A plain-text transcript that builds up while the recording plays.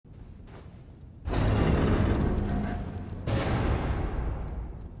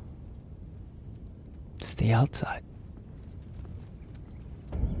the outside?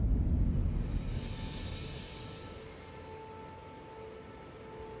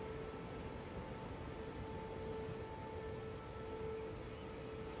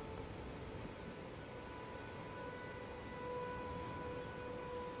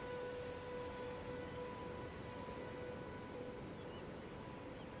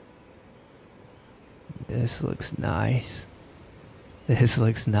 This looks nice. This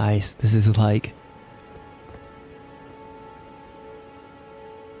looks nice. This is like...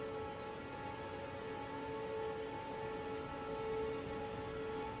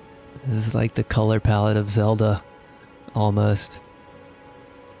 This is like the color palette of Zelda, almost.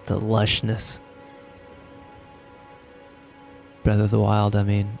 The lushness. Breath of the Wild, I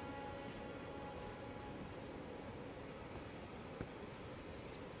mean.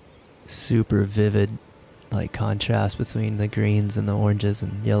 Super vivid, like, contrast between the greens and the oranges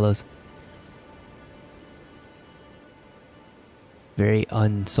and yellows. Very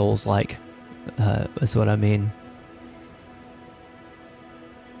un-Souls-like, is what I mean.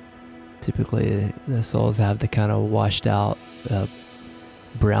 Typically, the Souls have the kind of washed out,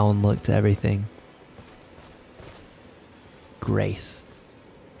 brown look to everything. Grace.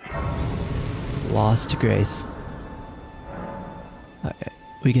 Lost grace.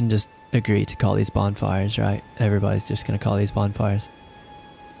 We can just agree to call these bonfires, right? Everybody's just gonna call these bonfires.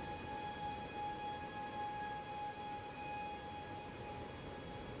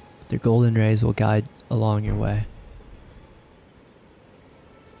 Their golden rays will guide along your way.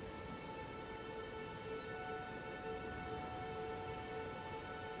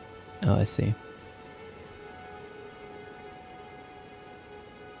 Oh, I see.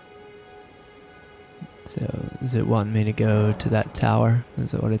 So, does it want me to go to that tower? Is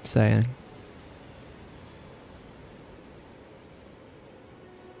that what it's saying?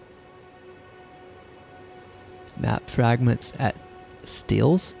 Map fragments at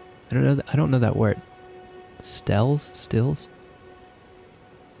Stills? I don't know that word. Stells? Stills?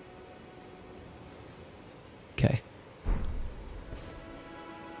 Okay.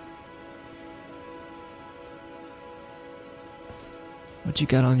 What you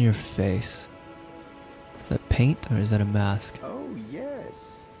got on your face? Is that paint or is that a mask? Oh,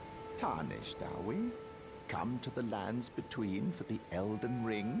 yes. Tarnished, are we? Come to the lands between for the Elden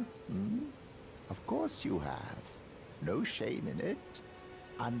Ring? Hmm? Of course you have. No shame in it.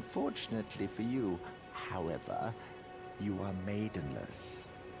 Unfortunately for you, however, you are maidenless.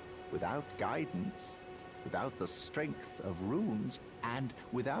 Without guidance, without the strength of runes, and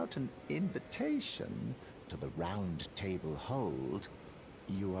without an invitation to the Round Table Hold,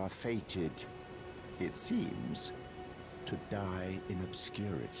 you are fated, it seems, to die in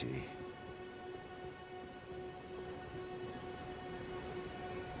obscurity.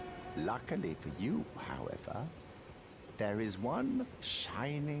 Luckily for you, however, there is one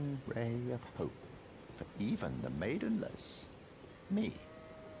shining ray of hope for even the maidenless. Me,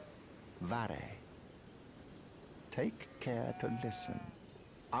 Vare. Take care to listen.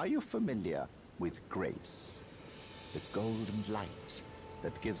 Are you familiar with grace? The golden light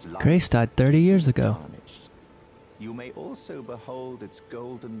that gives life. Grace died 30 years ago. Tarnished. You may also behold its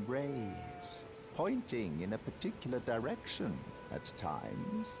golden rays, pointing in a particular direction at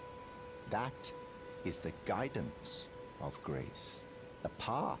times. That is the guidance of grace, the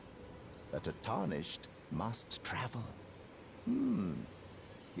path that a tarnished must travel.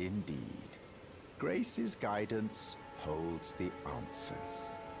 Indeed. Grace's guidance holds the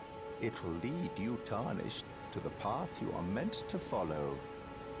answers. It will lead you, tarnished, to the path you are meant to follow,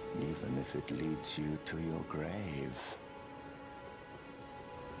 even if it leads you to your grave.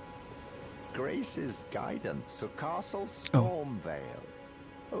 Grace's guidance to Castle Stormvale,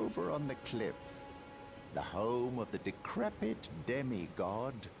 over on the cliff, the home of the decrepit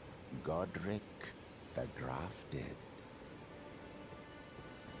demigod, Godric the Grafted.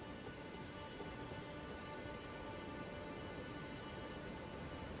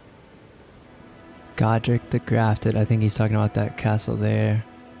 Godric the Grafted. I think he's talking about that castle there.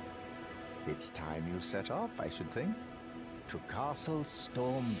 It's time you set off, I should think, to Castle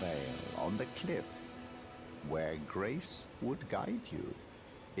Stormvale on the cliff, where Grace would guide you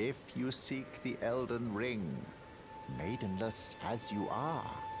if you seek the Elden Ring, maidenless as you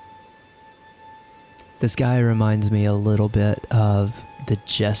are. This guy reminds me a little bit of the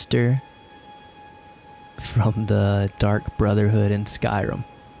Jester from the Dark Brotherhood in Skyrim.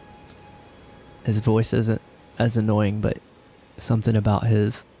 His voice isn't as annoying, but something about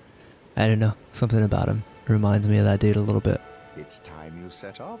his, I don't know, something about him reminds me of that dude a little bit. It's time you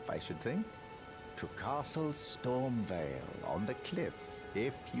set off, I should think, to Castle Stormvale on the cliff,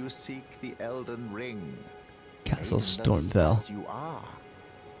 If you seek the Elden Ring, Castle aimless Stormvale. as you are.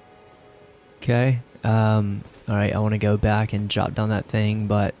 Okay. Alright, I want to go back and drop down that thing,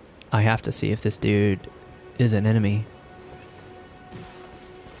 but I have to see if this dude is an enemy.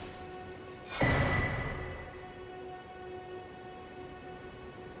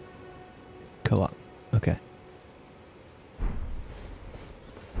 Co-op. Okay.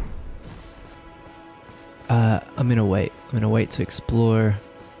 I'm gonna wait. I'm gonna wait to explore.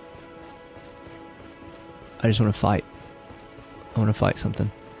 I just want to fight. I want to fight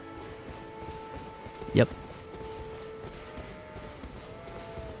something. Yep.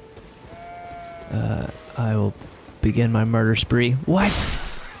 I will begin my murder spree. What?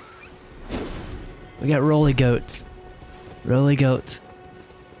 We got rolly goats. Rolly goats.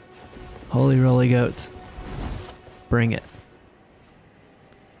 Holy rolly goats. Bring it.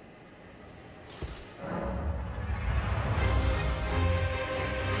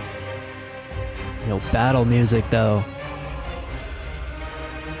 Yo, battle music though.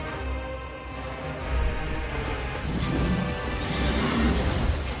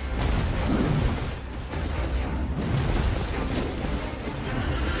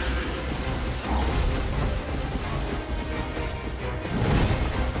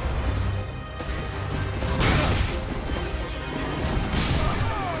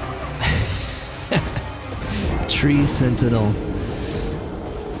 Tree Sentinel.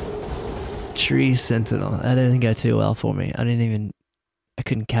 Tree Sentinel. That didn't go too well for me. I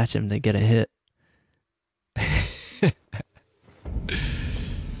couldn't catch him to get a hit.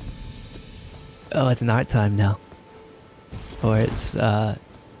 Oh, it's nighttime now. Or it's,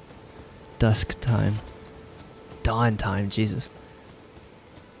 dusk time. Dawn time, Jesus.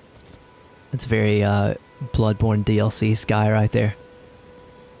 That's very, Bloodborne DLC sky right there.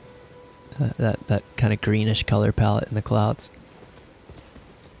 That kind of greenish color palette in the clouds.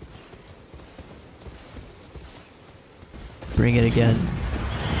 Bring it again.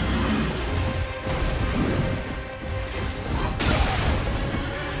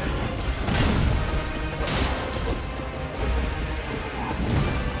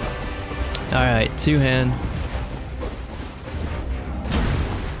 Alright, two hand.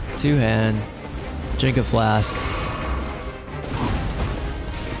 Two hand. Drink a flask.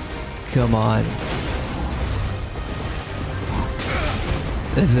 Come on.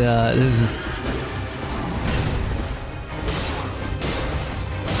 This is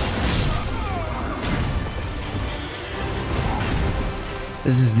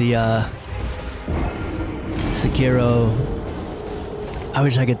the Sekiro. I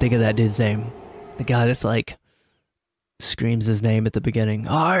wish I could think of that dude's name. The guy that's like screams his name at the beginning.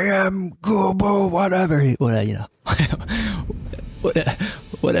 I am Gobo, whatever, you know.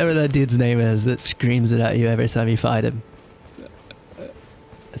 Whatever that dude's name is that screams it at you every time you fight him.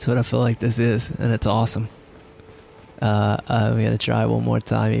 That's what I feel like this is, and it's awesome. I'm gonna try one more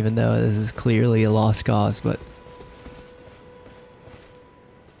time, even though this is clearly a lost cause, but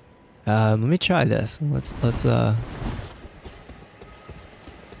let me try this. Let's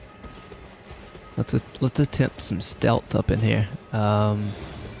attempt some stealth up in here.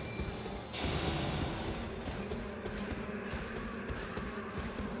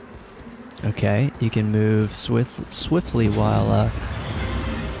 Okay, you can move swiftly while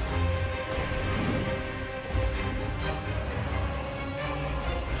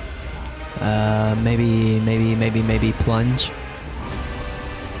maybe plunge.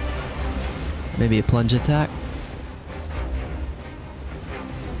 Maybe a plunge attack.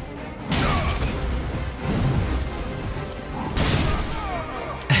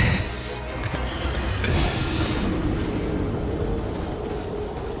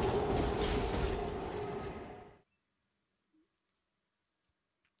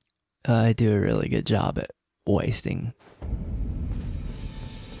 I do a really good job at wasting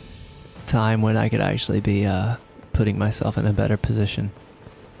time when I could actually be putting myself in a better position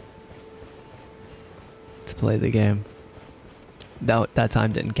to play the game. That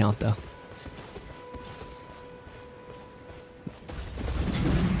time didn't count though.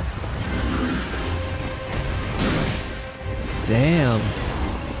 Damn.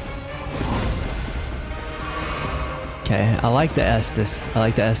 Okay, I like the Estus. I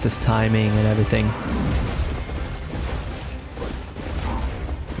like the Estus timing and everything.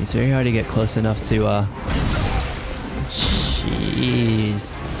 It's very hard to get close enough to,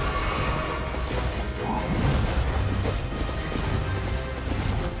 jeez.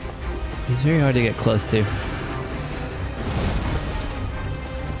 He's very hard to get close to.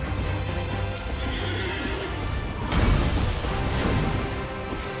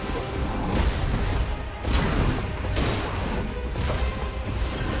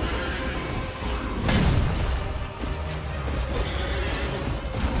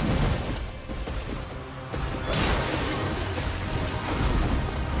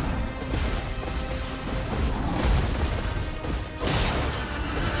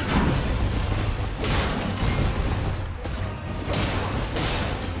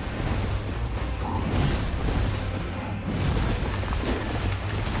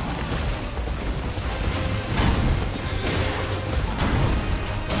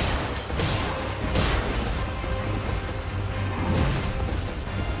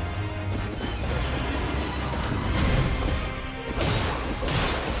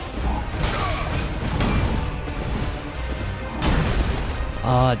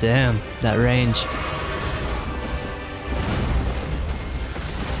 Oh, damn. That range.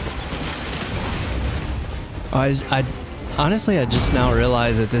 I honestly, I just now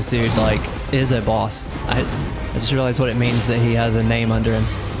realized that this dude, like, is a boss. I just realized what it means that he has a name under him.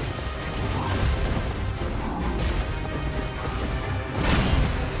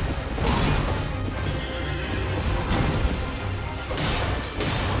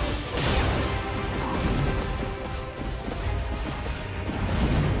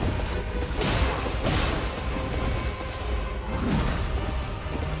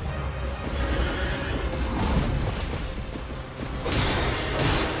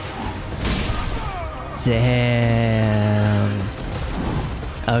 Damn.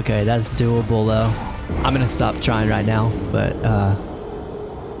 Okay, that's doable though. I'm gonna stop trying right now, but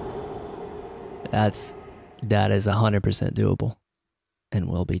that is 100% doable and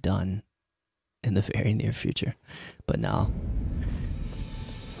will be done in the very near future. But now,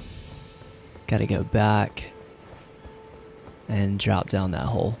 gotta go back and drop down that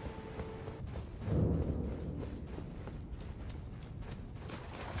hole.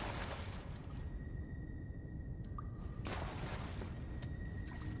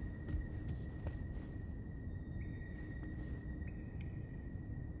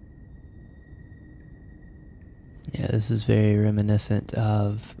 Yeah, this is very reminiscent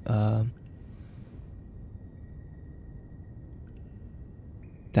of that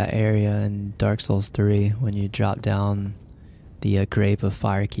area in Dark Souls 3 when you drop down the Grave of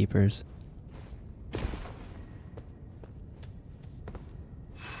Firekeepers.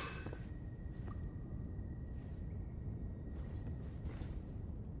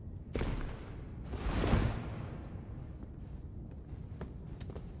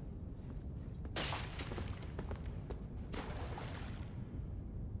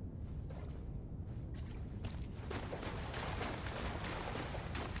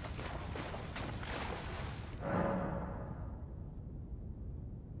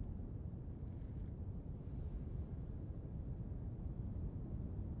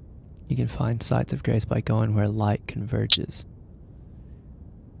 You can find sites of grace by going where light converges.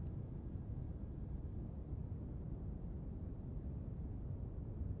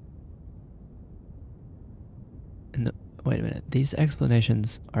 Wait a minute. These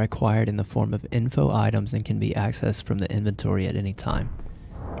explanations are acquired in the form of info items and can be accessed from the inventory at any time.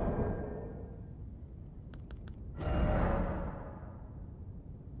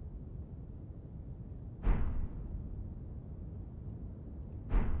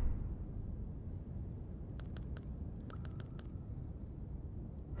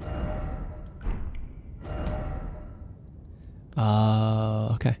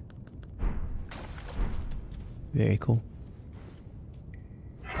 Okay. Very cool.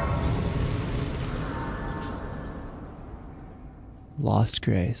 Lost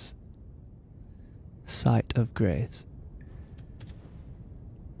Grace. Site of Grace.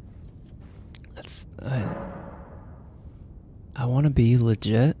 That's... I want to be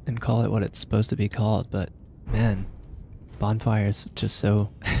legit and call it what it's supposed to be called, but man, bonfire is just so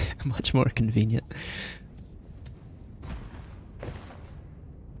much more convenient.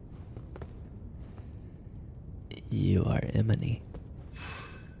 You are Emily.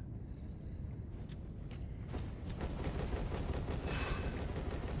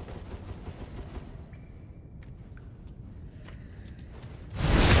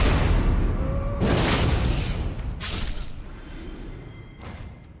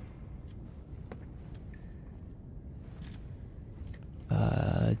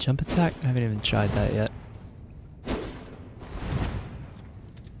 Jump attack? I haven't even tried that yet.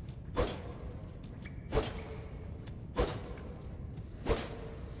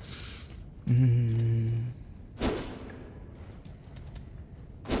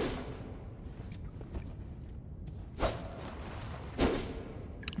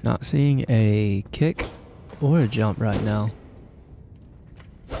 Not seeing a kick or a jump right now.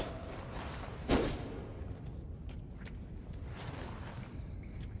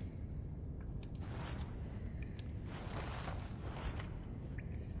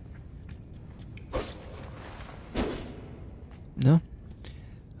 No?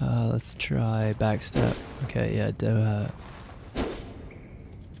 Let's try backstep. Okay, yeah,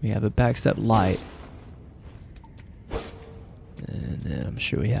 we have a backstep light. And then I'm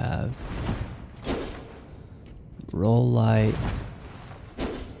sure we have roll light.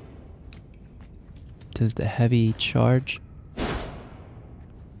 Does the heavy charge?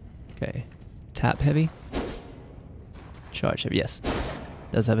 Okay. Tap heavy? Charge heavy, yes.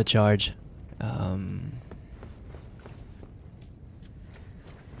 Does have a charge.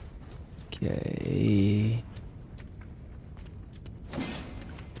 Okay.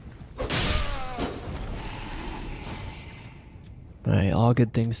 All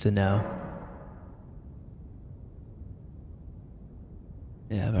good things to know.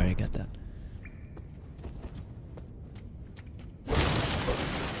 Yeah, I've already got that.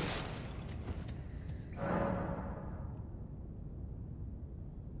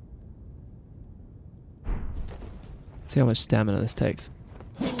 See how much stamina this takes.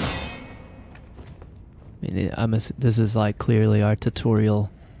 I mean, this is like clearly our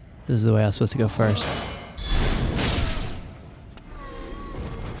tutorial. This is the way I was supposed to go first.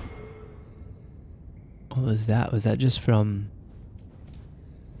 What was that? Was that just from...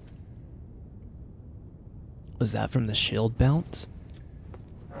 Was that from the shield bounce?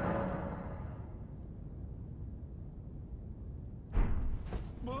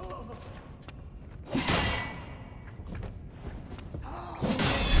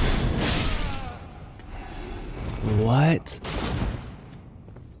 What?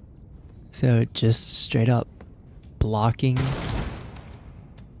 So just straight up blocking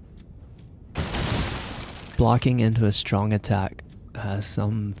into a strong attack has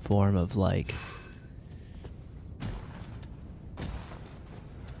some form of like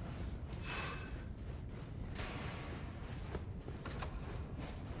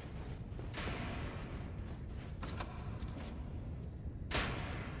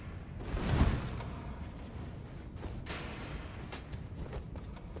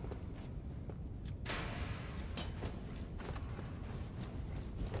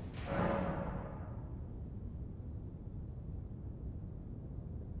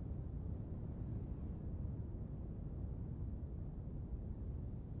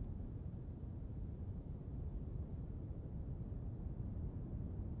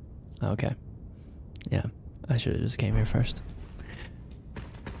okay. Yeah, I should have just came here first.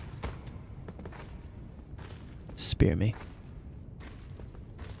 Spear me.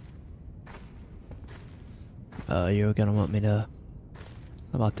 You're gonna want me to...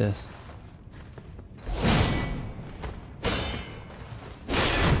 How about this?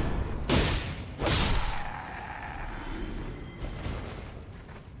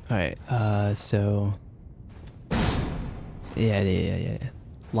 Alright, so... Yeah.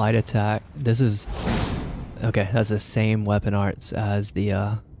 Light attack. This is... Okay, that's the same weapon arts as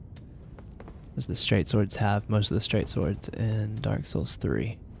the straight swords have. Most of the straight swords in Dark Souls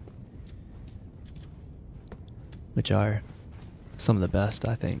 3. Which are some of the best,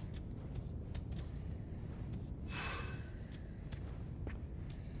 I think.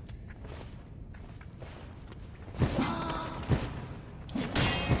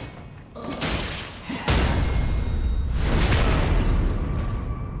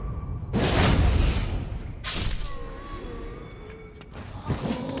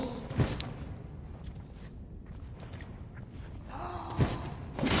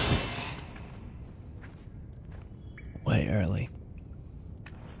 Way early.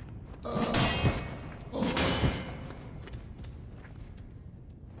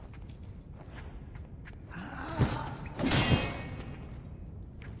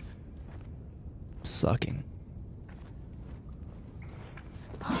 Sucking.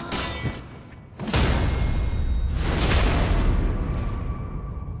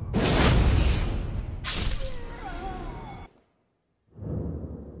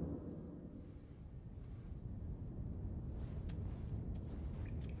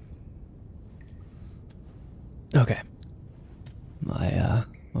 Okay. My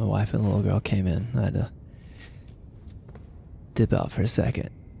wife and the little girl came in. I had to dip out for a second.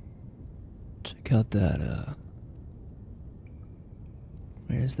 Check out that,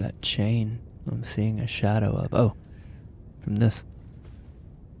 where's that chain I'm seeing a shadow of? Oh, from this.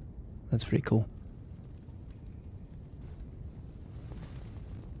 That's pretty cool.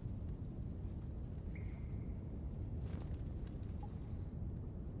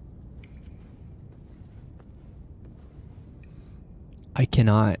 I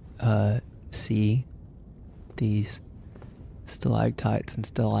cannot see these stalactites and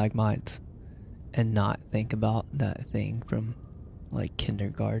stalagmites and not think about that thing from like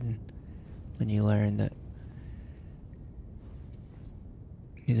kindergarten when you learn that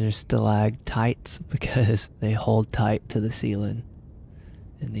these are stalactites because they hold tight to the ceiling,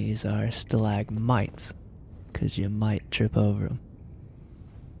 and these are stalagmites because you might trip over them.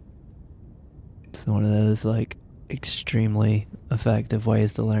 It's one of those like extremely effective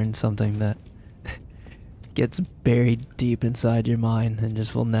ways to learn something that gets buried deep inside your mind and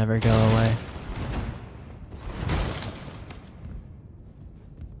just will never go away.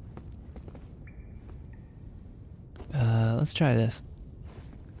 Let's try this.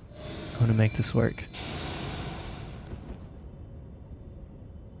 I want to make this work.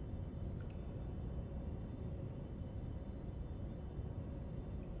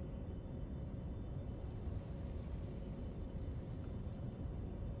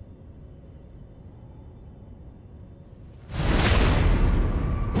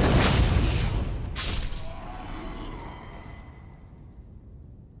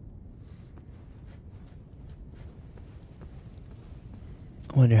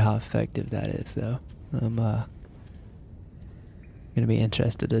 I wonder how effective that is, though. I'm gonna be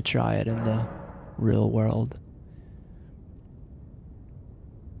interested to try it in the real world.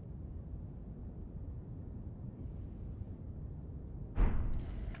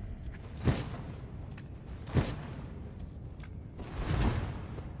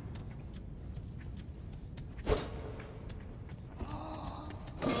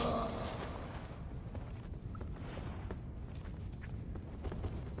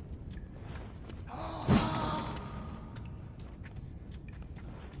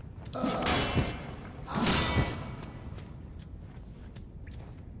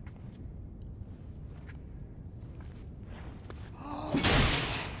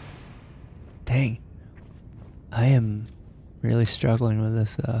 Dang. I am really struggling with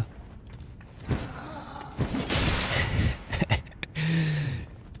this,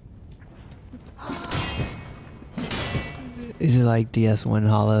 These are like DS1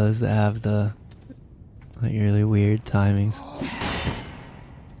 hollows that have the like really weird timings.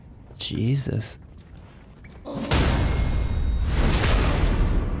 Jesus.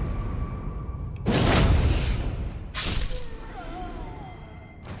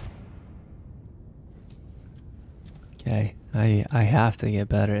 Okay, I have to get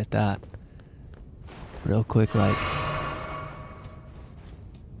better at that. Real quick, like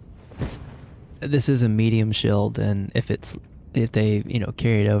this is a medium shield, and if they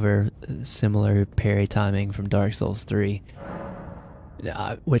carried over similar parry timing from Dark Souls 3,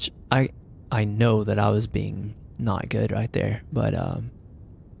 which I know that I was being not good right there, but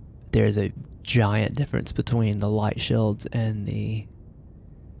there's a giant difference between the light shields and the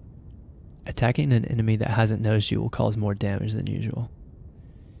attacking an enemy that hasn't noticed you will cause more damage than usual.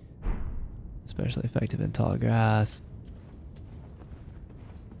 Especially effective in tall grass.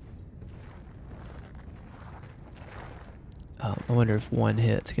 I wonder if one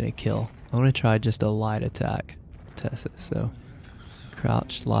hit's gonna kill. I'm gonna try just a light attack. Test it. So,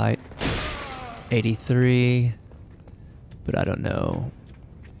 crouched light, 83, but I don't know.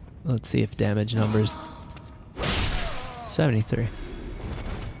 Let's see if damage numbers. 73.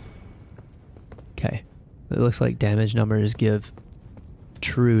 Okay, it looks like damage numbers give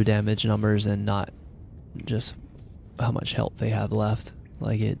true damage numbers and not just how much health they have left,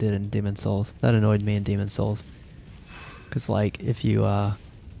 like it did in Demon Souls. That annoyed me in Demon Souls. Because, like, if you,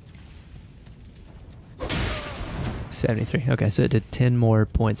 73. Okay, so it did 10 more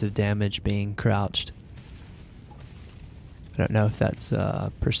points of damage being crouched. I don't know if that's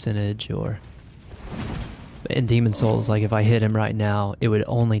percentage or... In Demon Souls, like, if I hit him right now, it would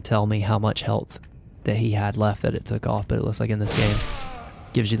only tell me how much health that he had left that it took off, but it looks like in this game,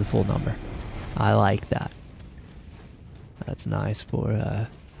 gives you the full number. I like that. That's nice for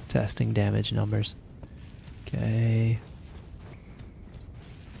testing damage numbers. Okay...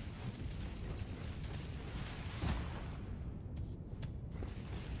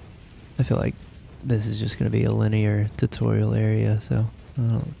 I feel like this is just going to be a linear tutorial area, so I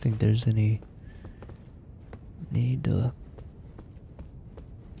don't think there's any need to...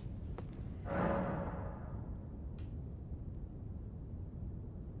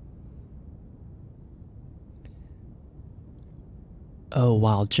 Oh,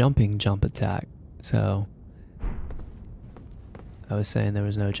 while jumping, jump attack. So, I was saying there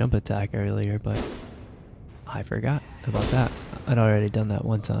was no jump attack earlier, but I forgot about that. I'd already done that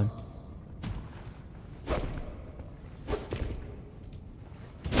one time.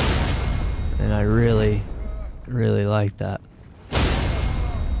 And I really, really like that.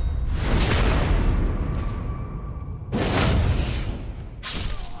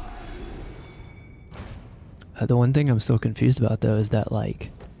 The one thing I'm still confused about though is that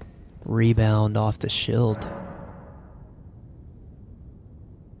like rebound off the shield.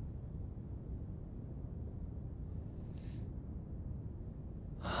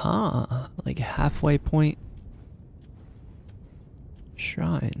 Huh, like halfway point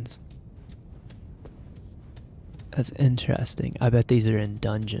shrines. That's interesting. I bet these are in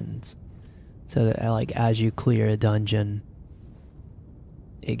dungeons. So that like as you clear a dungeon,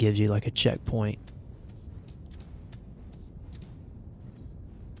 it gives you like a checkpoint.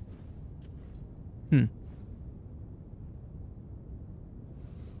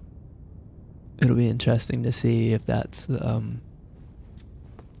 It'll be interesting to see if that's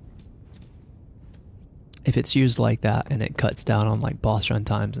if it's used like that and it cuts down on like boss run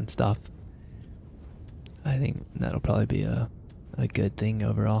times and stuff. I think that'll probably be a good thing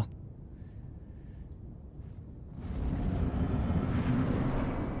overall.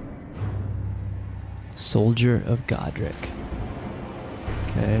 Soldier of Godric.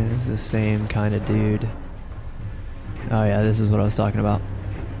 Okay, this is the same kind of dude. Oh yeah, this is what I was talking about.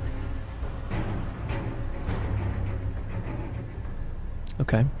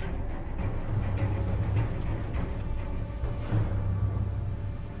 Okay.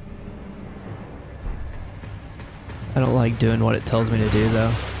 I don't like doing what it tells me to do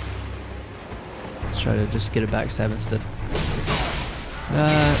though. Let's try to just get a backstab instead.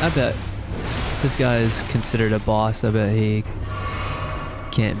 I bet this guy is considered a boss. I bet he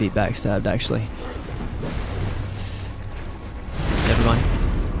can't be backstabbed actually. Never mind.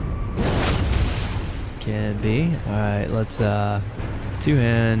 Can be. Alright, let's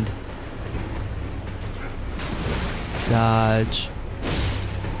two-hand dodge.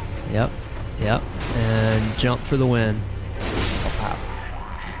 Yep, yep. And jump for the win. Wow.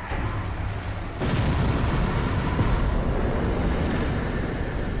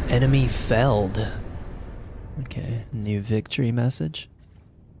 Enemy felled. Okay, new victory message.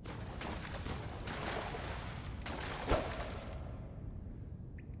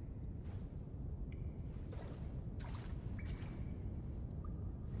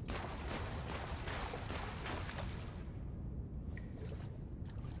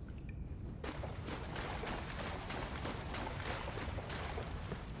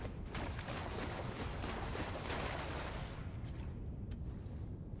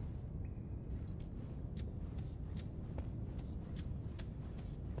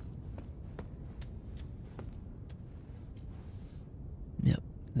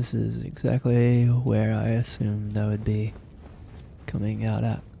 This is exactly where I assumed I would be coming out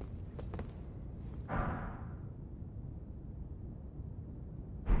at.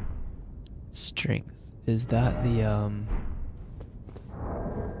 Strength. Is that the,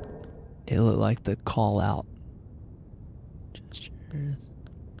 it looked like the call out gestures.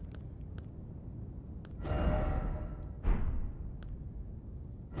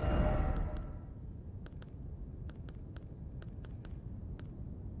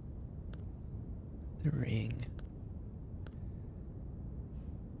 The ring.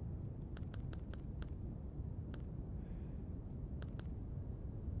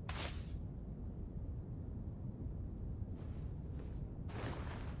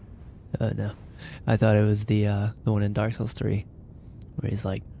 No. I thought it was the one in Dark Souls 3 where he's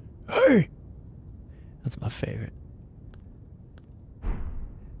like, "Hey!" That's my favorite.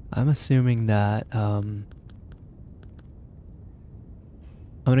 I'm assuming that I'm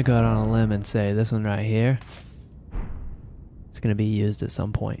gonna go out on a limb and say this one right here, it's gonna be used at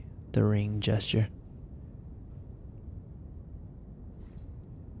some point. The ring gesture.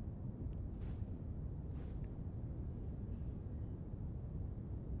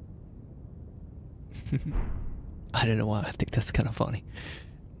 I don't know why, I think that's kind of funny.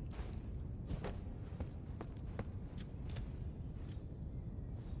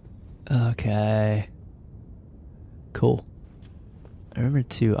 Okay. Cool. I remember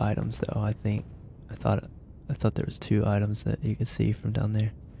 2 items though. I thought there was 2 items that you could see from down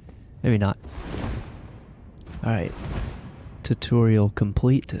there. Maybe not. Alright. Tutorial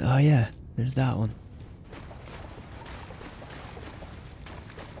complete. Oh yeah, there's that one.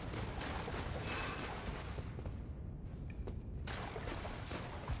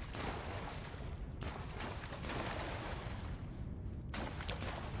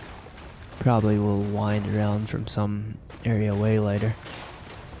 Probably will wind around from some area way later.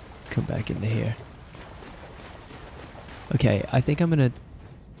 Come back into here. Okay, I think I'm gonna...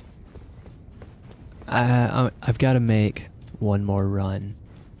 I've got to make one more run.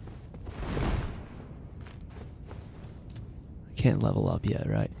 I can't level up yet,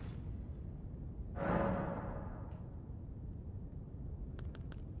 right?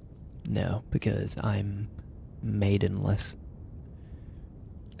 No, because I'm maidenless.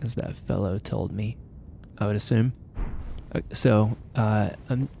 As that fellow told me, I would assume. So, I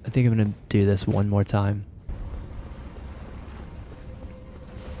think I'm gonna do this one more time.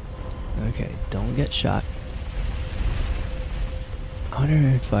 Okay, don't get shot. I wonder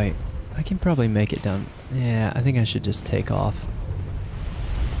if I can probably make it down. Yeah, I think I should just take off.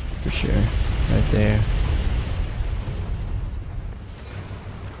 For sure. Right there.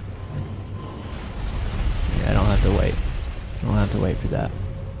 Yeah, I don't have to wait. I don't have to wait for that.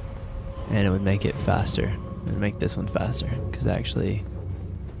 And it would make it faster. It would make this one faster, because actually...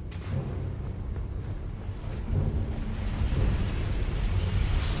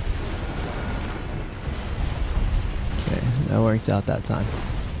 Okay, that worked out that time.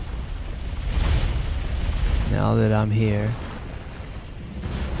 Now that I'm here...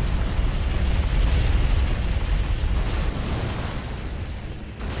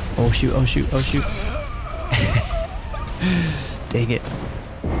 Oh shoot, oh shoot, oh shoot. Dang it.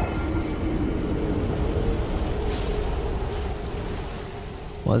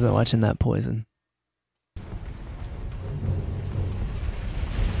 Wasn't watching that poison.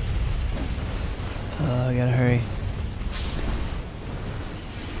 I gotta hurry.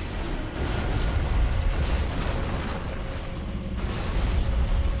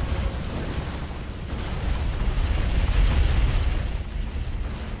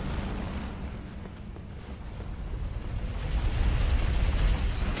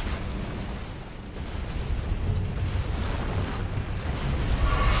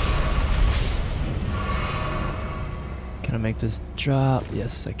 Can I make this drop?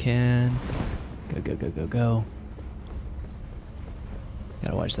 Yes, I can. Go, go, go, go, go.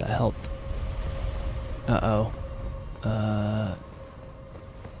 Gotta watch that health. Uh-oh.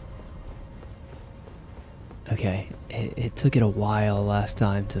 Okay, it took it a while last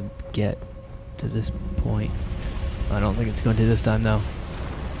time to get to this point. I don't think it's going to this time, though.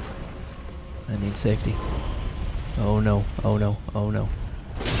 I need safety. Oh no, oh no, oh no.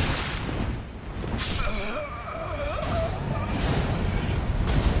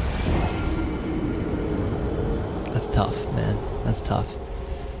 That's tough, man. That's tough.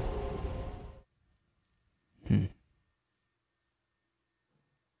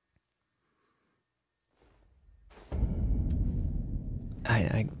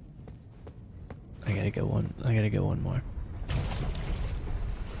 I gotta go one. I gotta go one more.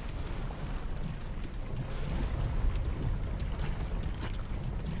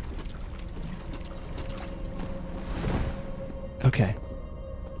 Okay.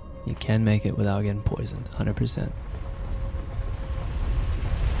 You can make it without getting poisoned, 100%.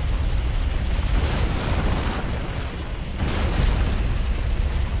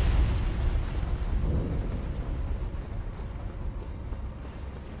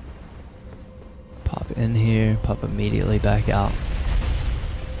 Pop in here, pop immediately back out.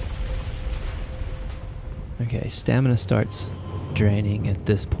 Okay, stamina starts draining at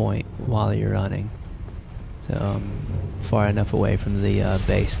this point while you're running. So I'm far enough away from the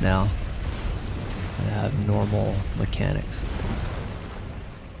base now. I have normal mechanics.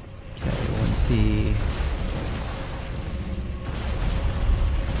 Okay, once he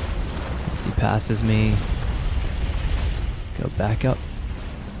passes me, go back up.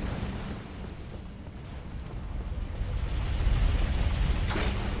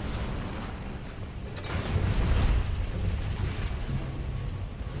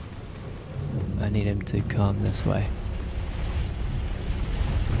 I need him to come this way.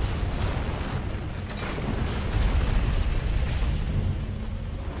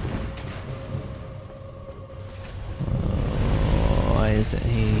 Oh, why isn't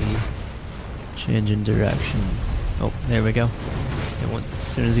he changing directions? Oh, there we go. And as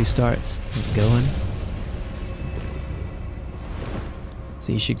soon as he starts, he's going.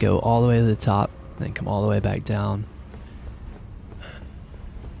 So you should go all the way to the top, then come all the way back down.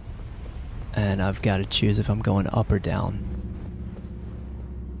 And I've got to choose if I'm going up or down.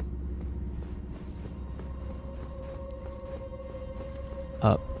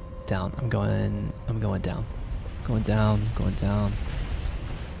 Up, down. I'm going down. Going down, going down.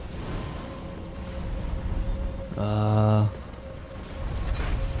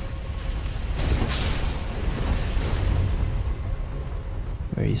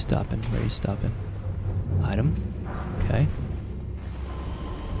 Where are you stopping? Where are you stopping? Item? Okay.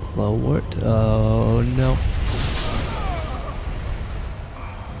 Flowwort. Oh no.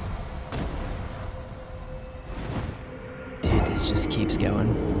 Dude, this just keeps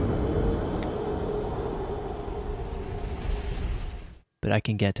going. But I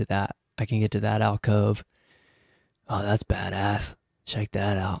can get to that. I can get to that alcove. Oh, that's badass. Check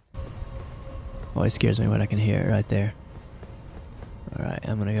that out. Always scares me when I can hear it right there. Alright,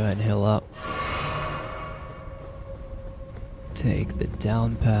 I'm gonna go ahead and heal up. Take the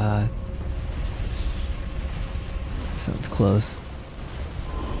down path. Sounds close.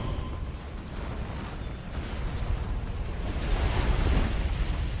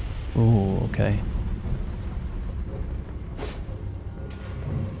 Ooh, okay.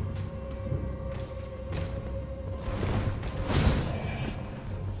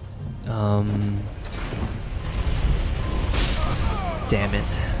 Damn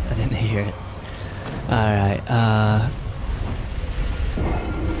it. I didn't hear it. Alright, I'm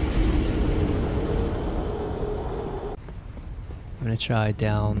gonna try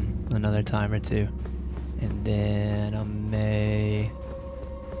down another time or two. And then I may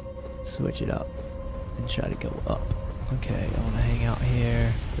switch it up and try to go up. Okay, I wanna hang out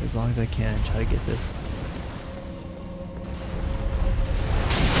here for as long as I can, try to get this.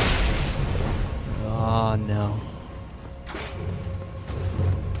 Oh no.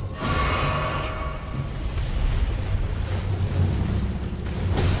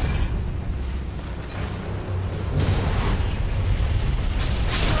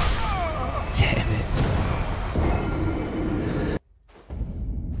 Damn it.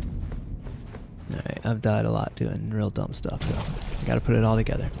 I've died a lot doing real dumb stuff, so I gotta put it all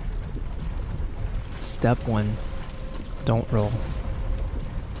together. Step 1, don't roll.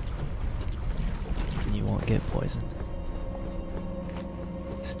 And you won't get poisoned.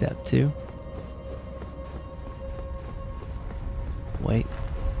 Step 2, wait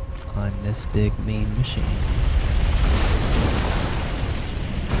on this big mean machine.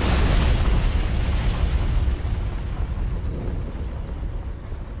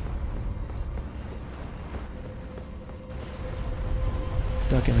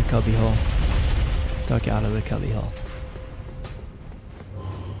 Duck in the cubby hole. Duck out of the cubby hole.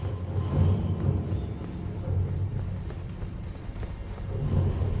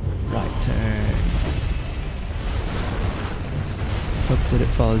 Right turn. Hope that it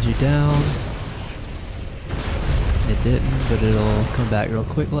follows you down. It didn't, but it'll come back real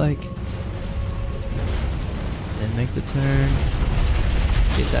quick like. Then make the turn.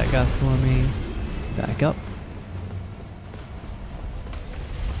 Get that guy for me. Back up.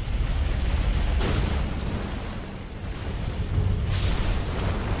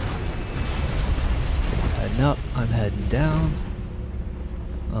 Heading up, I'm heading down.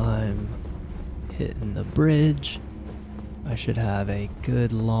 I'm hitting the bridge. I should have a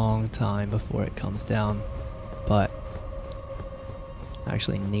good long time before it comes down, but I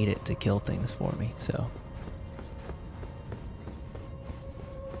actually need it to kill things for me, so.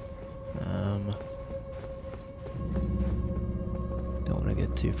 Don't want to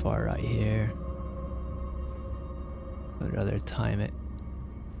get too far right here. I'd rather time it.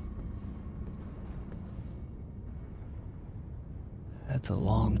 That's a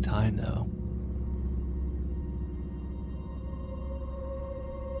long time though.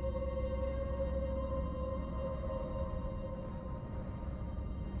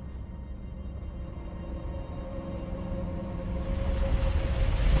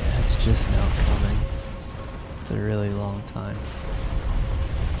 Yeah, it's just now coming. It's a really long time.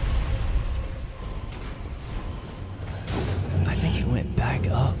 I think it went back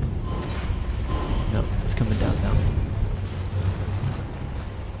up. Nope, it's coming down now.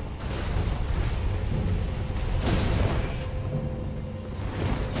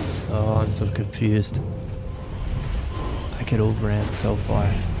 Oh, I'm so confused. I could overran so far.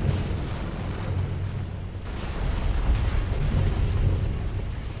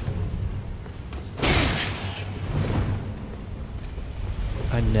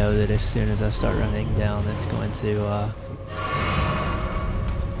 I know that as soon as I start running down, it's going to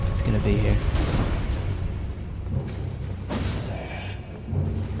be here.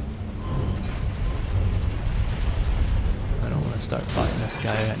 Start fighting this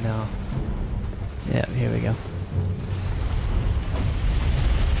guy right now. Yeah, here we go.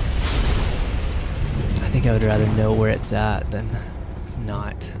 I think I would rather know where it's at than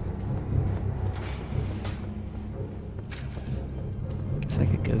not. Guess I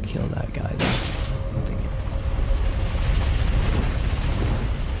could go kill that guy though. Dang it.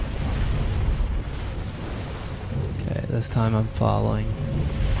 Okay, this time I'm following.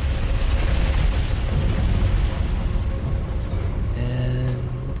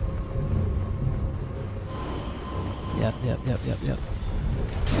 Yep. Yeah,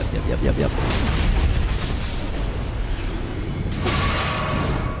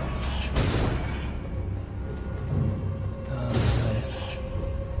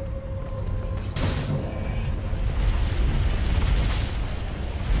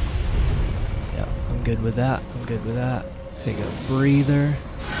 I'm good with that. Take a breather.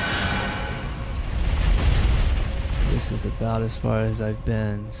 This is about as far as I've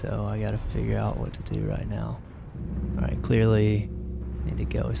been, so I gotta figure out what to do right now. Alright, clearly need to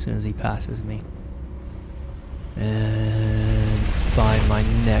go as soon as he passes me. And find my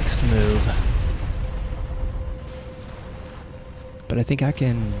next move. But I think I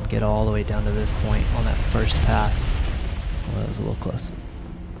can get all the way down to this point on that first pass. Well, that was a little close.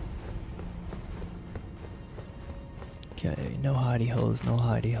 Okay, no hidey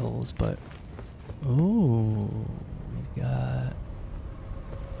holes, but... Ooh, we've got...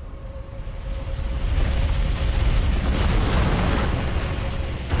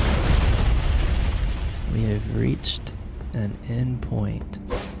 We have reached an end point.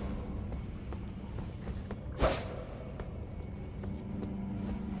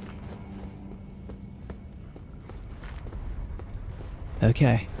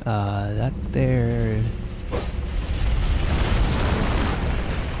 Okay, that there...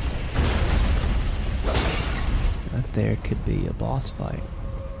 That there could be a boss fight.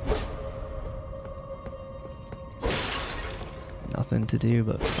 Nothing to do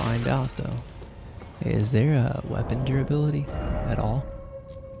but find out though. Hey, is there a weapon durability at all?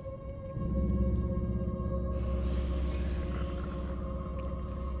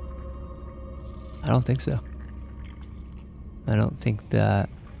 I don't think so. I don't think that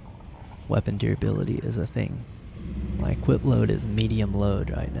weapon durability is a thing. My equip load is medium load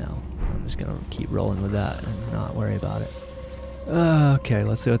right now. I'm just gonna keep rolling with that and not worry about it. Okay,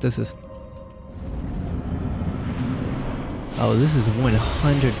 let's see what this is. Oh, this is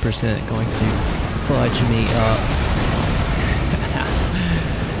 100% going to fudge me up.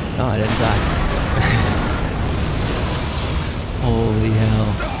 Oh, I didn't die. Holy hell.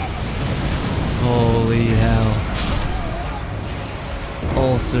 Holy hell.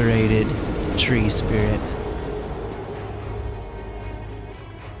 Ulcerated tree spirit.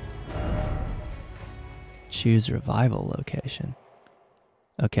 Choose revival location.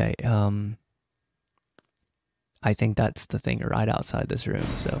 Okay, I think that's the thing right outside this room,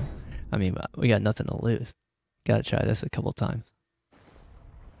 so, I mean, we got nothing to lose. Gotta try this a couple times.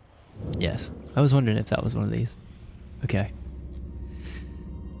 Yes, I was wondering if that was one of these. Okay.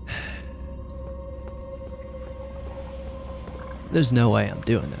 There's no way I'm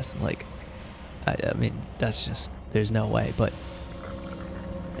doing this, like, I mean, that's just, there's no way, but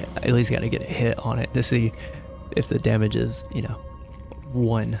I at least gotta get a hit on it to see if the damage is, you know,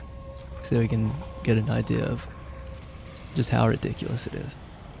 1, so we can get an idea of just how ridiculous it is.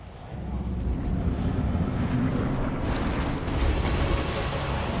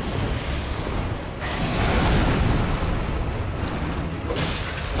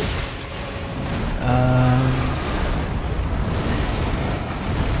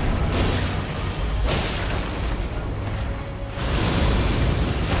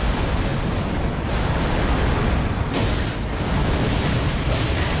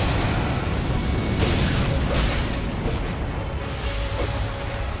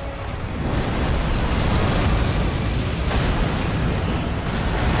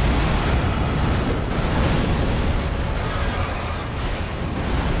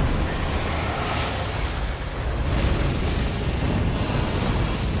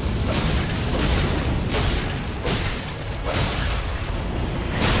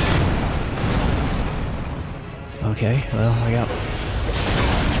 Okay, well, I got...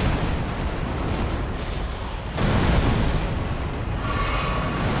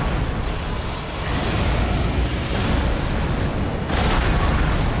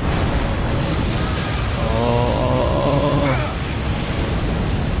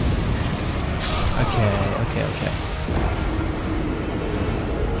 Okay.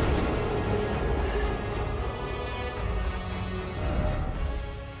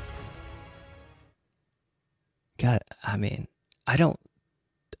 God, I mean, I don't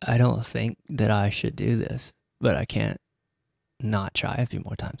think that I should do this, but I can't not try a few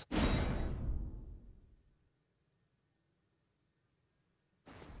more times.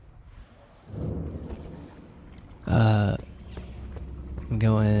 I'm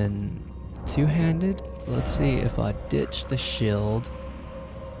going two-handed. Let's see if I ditch the shield.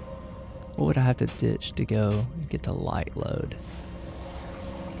 What would I have to ditch to go get to light load?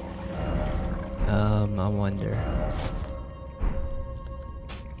 I wonder.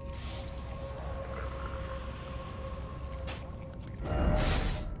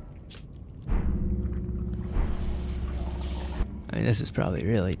 I mean, this is probably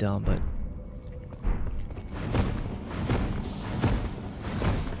really dumb, but...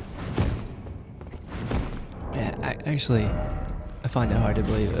 yeah, I find it hard to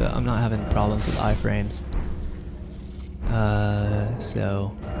believe I'm not having problems with iframes.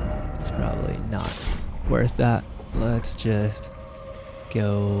 So it's probably not worth that. Let's just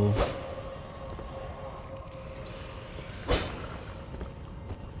go.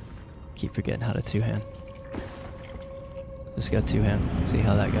 Keep forgetting how to two-hand. Just go two-hand, see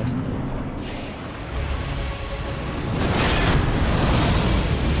how that goes.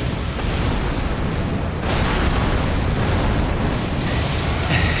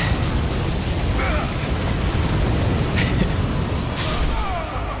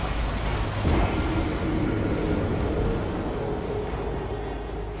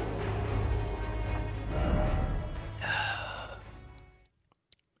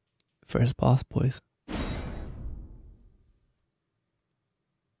 First boss, boys.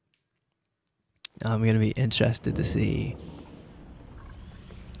 I'm gonna be interested to see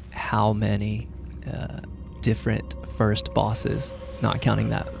how many different first bosses, not counting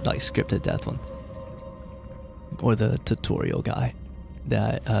that like scripted death one, or the tutorial guy,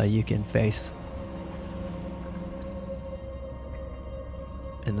 that you can face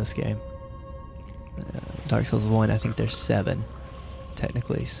in this game. Dark Souls 1, I think there's 7.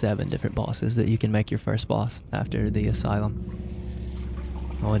 Technically 7 different bosses that you can make your first boss after the asylum.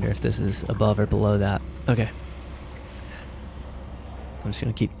 I wonder if this is above or below that. Okay. I'm just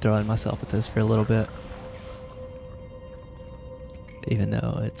gonna keep throwing myself at this for a little bit. Even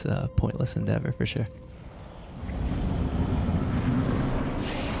though it's a pointless endeavor for sure.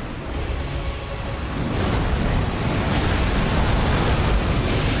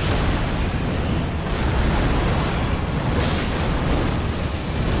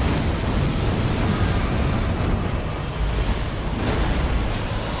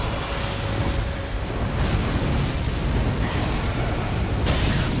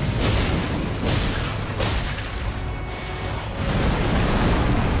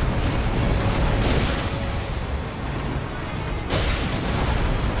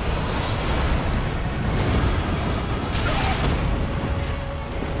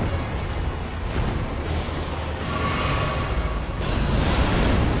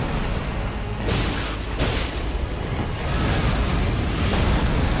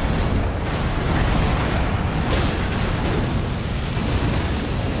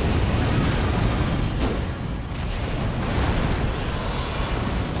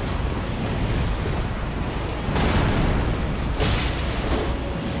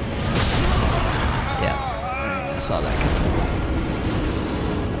 Saw that coming.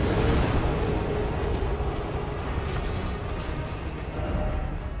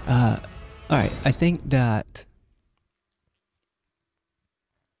 Alright, I think that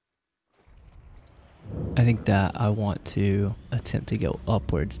I want to attempt to go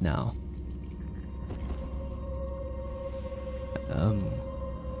upwards now.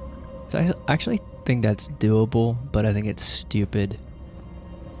 So I actually think that's doable, but I think it's stupid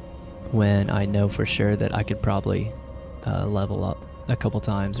when I know for sure that I could probably level up a couple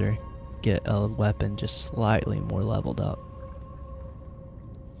times or get a weapon just slightly more leveled up.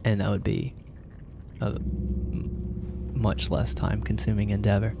 And that would be a much less time consuming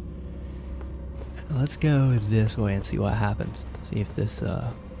endeavor. Let's go this way and see what happens. See if this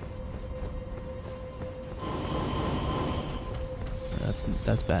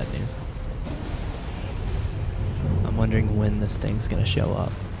that's bad news. I'm wondering when this thing's gonna show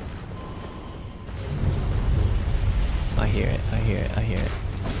up. I hear it, I hear it, I hear it.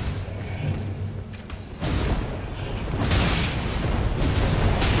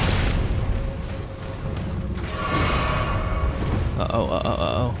 Uh-oh, uh-oh,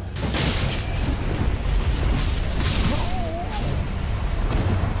 uh-oh.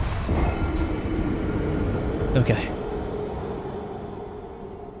 Okay.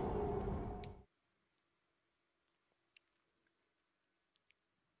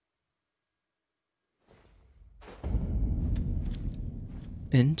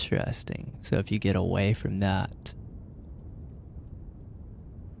 Interesting. So if you get away from that,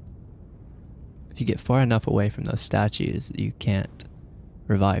 if you get far enough away from those statues, you can't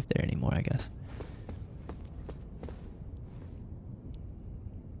revive there anymore, I guess.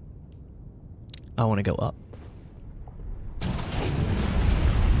 I want to go up.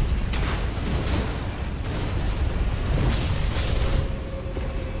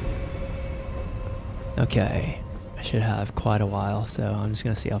 Okay. I should have quite a while, so I'm just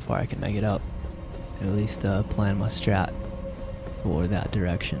gonna see how far I can make it up. At least plan my strat for that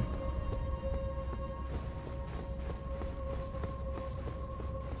direction.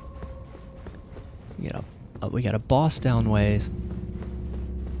 We got a boss down ways.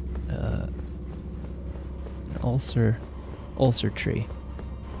 An ulcer tree.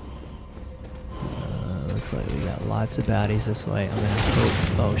 Looks like we got lots of baddies this way. I'm gonna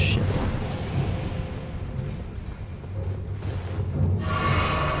hope. Oh shit.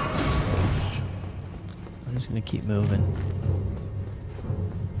 I'm just gonna keep moving.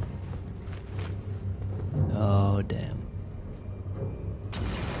 Oh damn.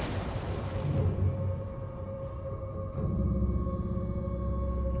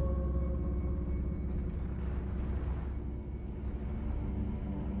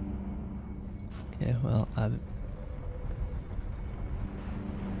 Okay, well, I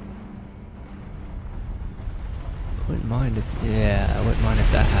wouldn't mind if, yeah, I wouldn't mind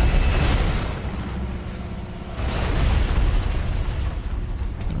if that happened. Just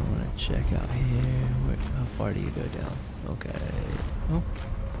kind of want to check out here. How far do you go down? Okay. Oh,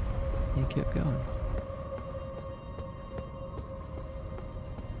 you keep going.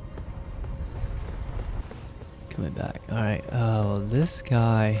 Coming back. Alright, oh, this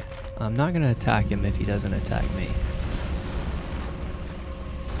guy, I'm not going to attack him if he doesn't attack me.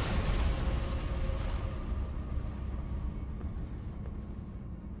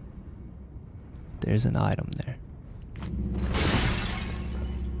 There's an item there.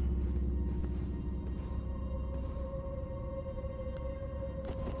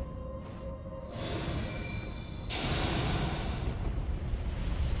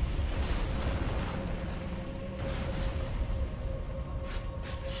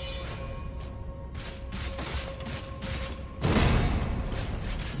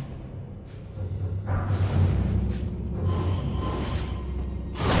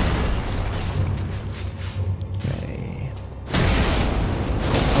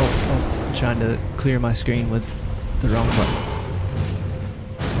 trying to clear my screen with the wrong button.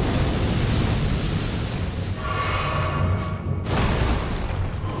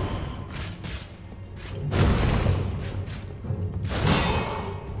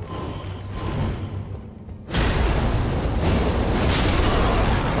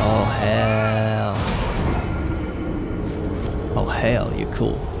 Oh hell. Oh hell, you're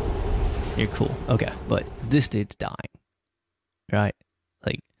cool. You're cool. Okay, but this dude's dying. Right?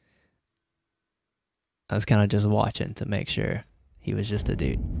 Like, I was kind of just watching to make sure he was just a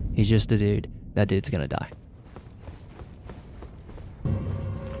dude. He's just a dude. That dude's gonna die.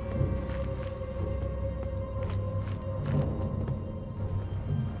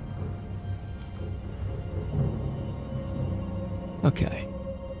 Okay.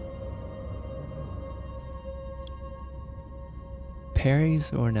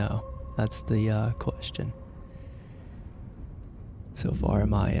 Parries or no? That's the question. So far, I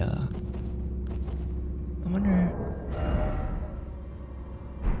wonder.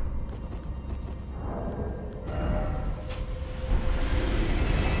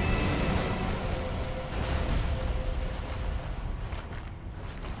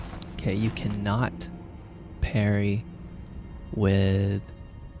 Okay, you cannot parry with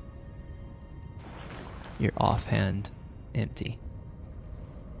your offhand empty.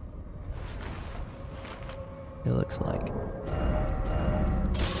 It looks like.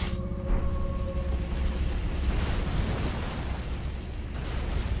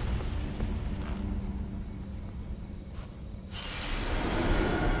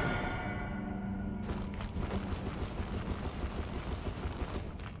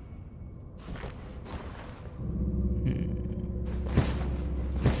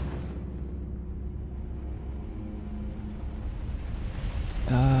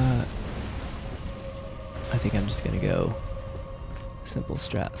 I think I'm just gonna go simple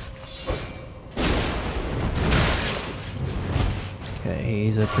strats. Okay,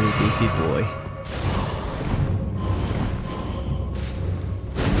 he's a pretty beefy boy.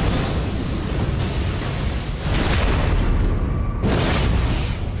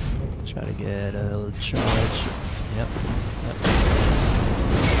 Try to get a little charge. Yep.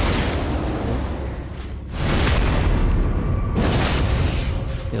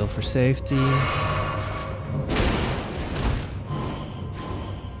 Heal for safety.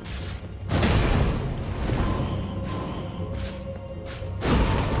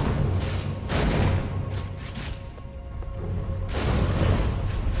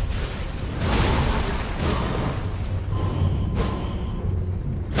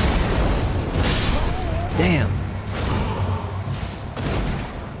 Damn.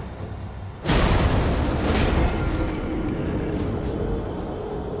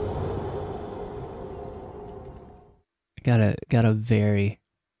 Gotta vary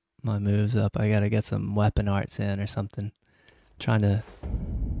my moves up. I gotta get some weapon arts in or something. Trying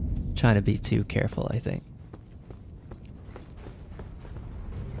to be too careful, I think.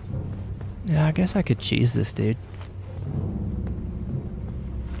 Yeah, I guess I could cheese this dude.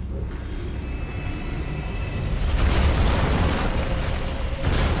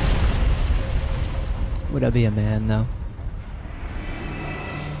 Would I be a man though?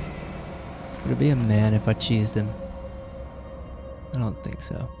 Would I be a man if I cheesed him? I don't think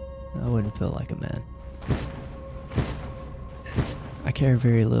so. I wouldn't feel like a man. I care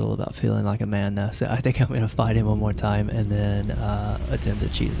very little about feeling like a man though, so I think I'm gonna fight him one more time and then attempt to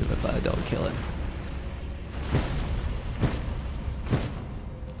cheese him if I don't kill him.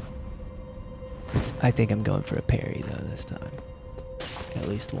 I think I'm going for a parry though this time. At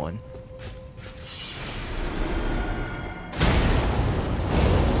least one.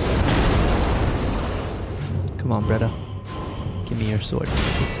 Come on, Bretta. Give me your sword.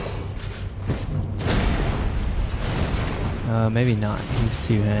 Maybe not. He's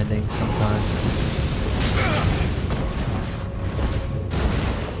two-handing sometimes.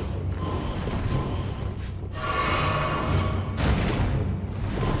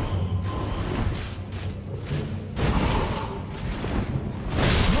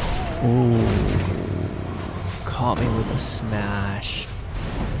 Ooh. Caught me with a smash.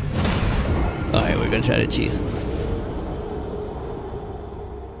 Alright, we're gonna try to cheese.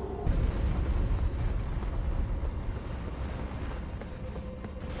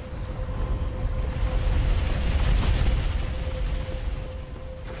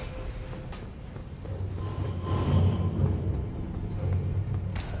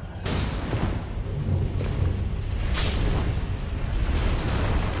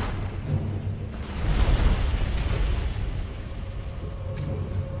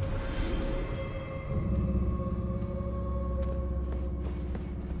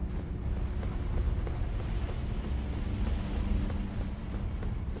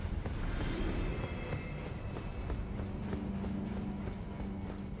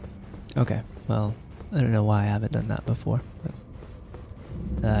 Okay, well, I don't know why I haven't done that before, but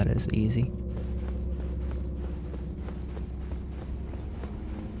that is easy.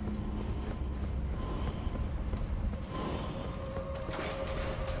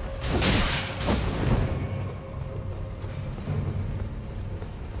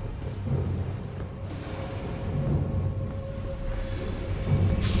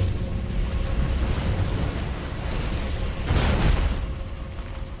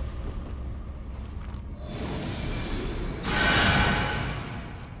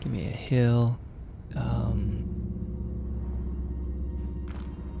 Give me a heal.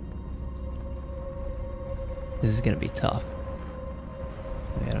 This is gonna be tough.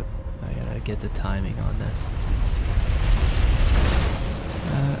 I gotta get the timing on this.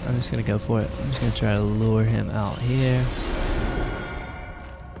 I'm just gonna go for it. I'm just gonna try to lure him out here.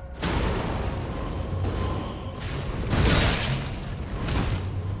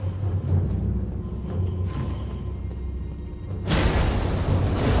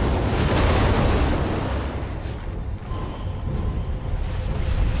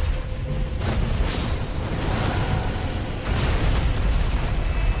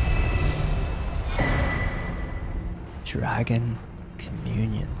 Dragon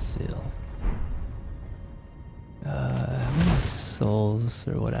Communion Seal. How many souls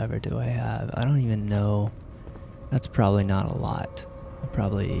or whatever do I have? I don't even know. That's probably not a lot. I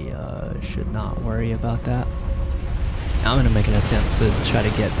probably should not worry about that. I'm gonna make an attempt to try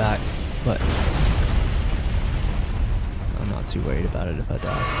to get back, but I'm not too worried about it if I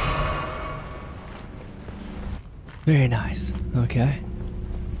die. Very nice. Okay.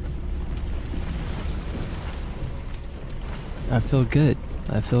 I feel good.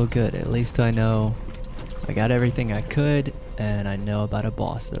 I feel good. At least I know I got everything I could, and I know about a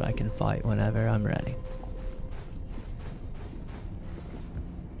boss that I can fight whenever I'm ready.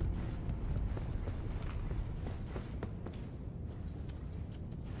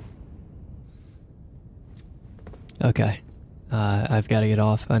 Okay. I've got to get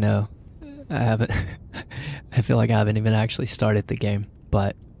off. I know. I haven't. I feel like I haven't even actually started the game,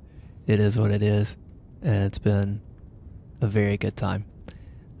 but it is what it is, and it's been a very good time.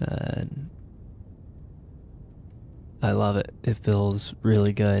 And I love it. It feels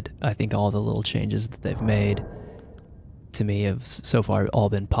really good. I think all the little changes that they've made to me have so far all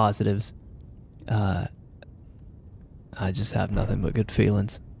been positives. I just have nothing but good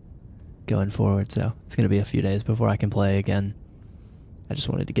feelings going forward, so it's going to be a few days before I can play again. I just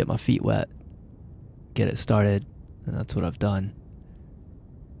wanted to get my feet wet, get it started, and that's what I've done.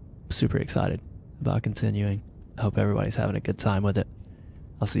 I'm super excited about continuing. I hope everybody's having a good time with it.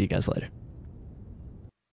 I'll see you guys later.